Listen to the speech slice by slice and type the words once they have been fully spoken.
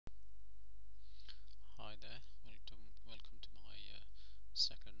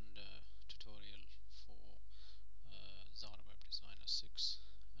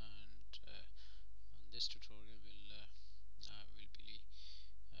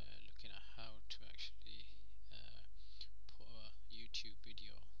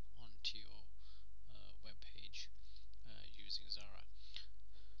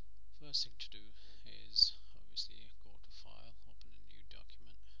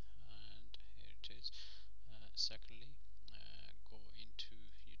Secondly, go into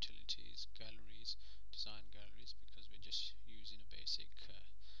utilities, galleries, design galleries, because we're just using a basic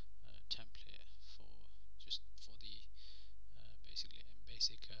template for the basically a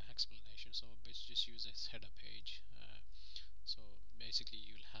basic explanation. So just use a header page. So basically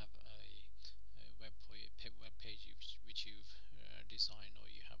you'll have web page which you've designed, or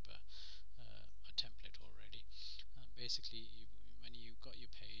you have a template already. Basically when you've got your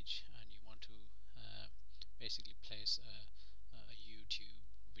page and you want to basically place a YouTube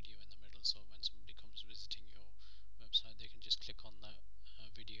video in the middle, so when somebody comes visiting your website, they can just click on that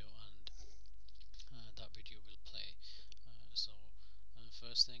video, and that video will play.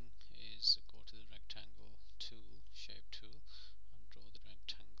 First thing is go to the rectangle tool, shape tool, and draw the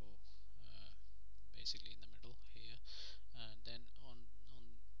rectangle basically in the middle here, and then on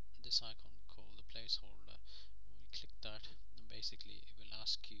this icon called the placeholder, we click that, and basically it will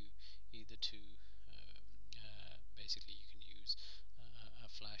ask you either to basically you can use a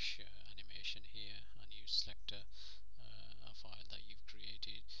flash animation here, and you select a file that you've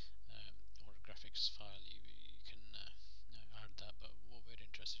created, or a graphics file. You can add that, but what we're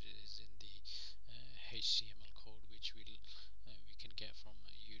interested in is in the HTML code, which we can get from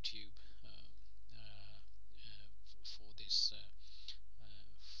YouTube for this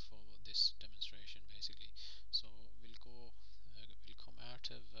demonstration basically. So we'll come out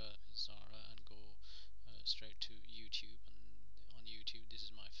of Xara and go straight to YouTube, and on YouTube this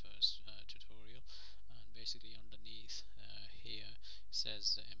is my first tutorial, and basically underneath here it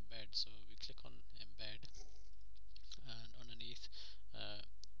says embed, so we click on embed, and underneath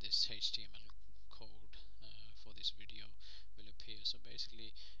this HTML code for this video will appear. So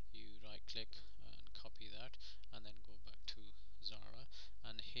basically you right click and copy that, and then go back to Xara,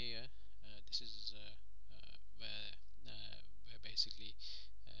 and here this is where basically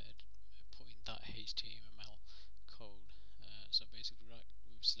putting that HTML code. So basically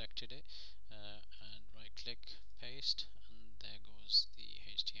we've selected it, and right click, paste, and there goes the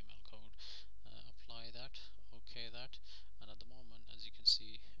HTML code. Apply that, OK that, and at the moment, as you can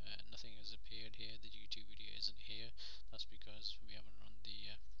see, nothing has appeared here. The YouTube video isn't here. That's because we haven't run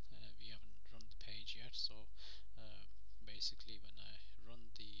the page yet. So basically when I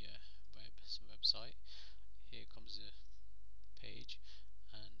run the website, here comes the page,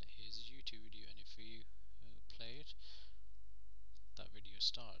 and here's a YouTube video, and if we play it, that video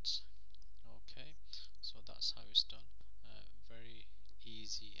starts. Okay, so that's how it's done. Very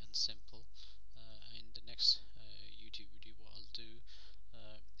easy and simple. In the next YouTube video, what I'll do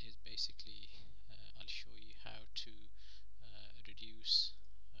is basically I'll show you how to reduce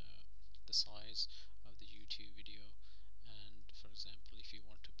the size of the YouTube video. And for example, if you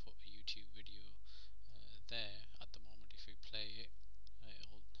want to put a YouTube video there, at the moment if we play it,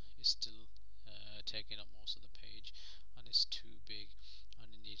 it's still taking up most of the page, and it's too big, and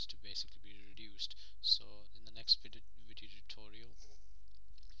it needs to basically be reduced. So in the next video tutorial,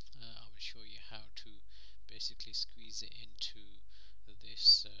 I will show you how to basically squeeze it into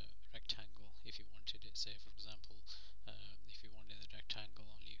this rectangle if you wanted it. Say for example, if you wanted the rectangle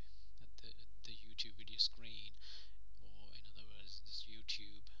only at the YouTube video screen, or in other words this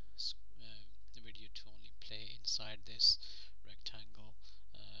YouTube video to only play inside this rectangle,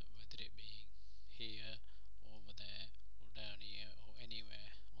 whether it being here, over there, or down here, or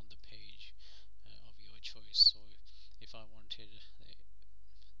anywhere on the page of your choice. So if I wanted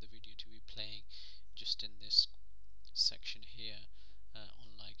the video to be playing just in this section here,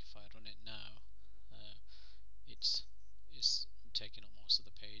 unlike if I run it now, it's taking up most of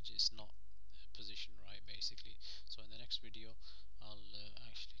the page. It's not positioned right basically. So in the next video I'll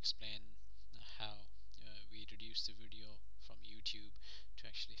actually explain how we reduce the video from YouTube to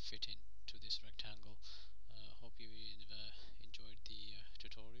actually fit into this rectangle.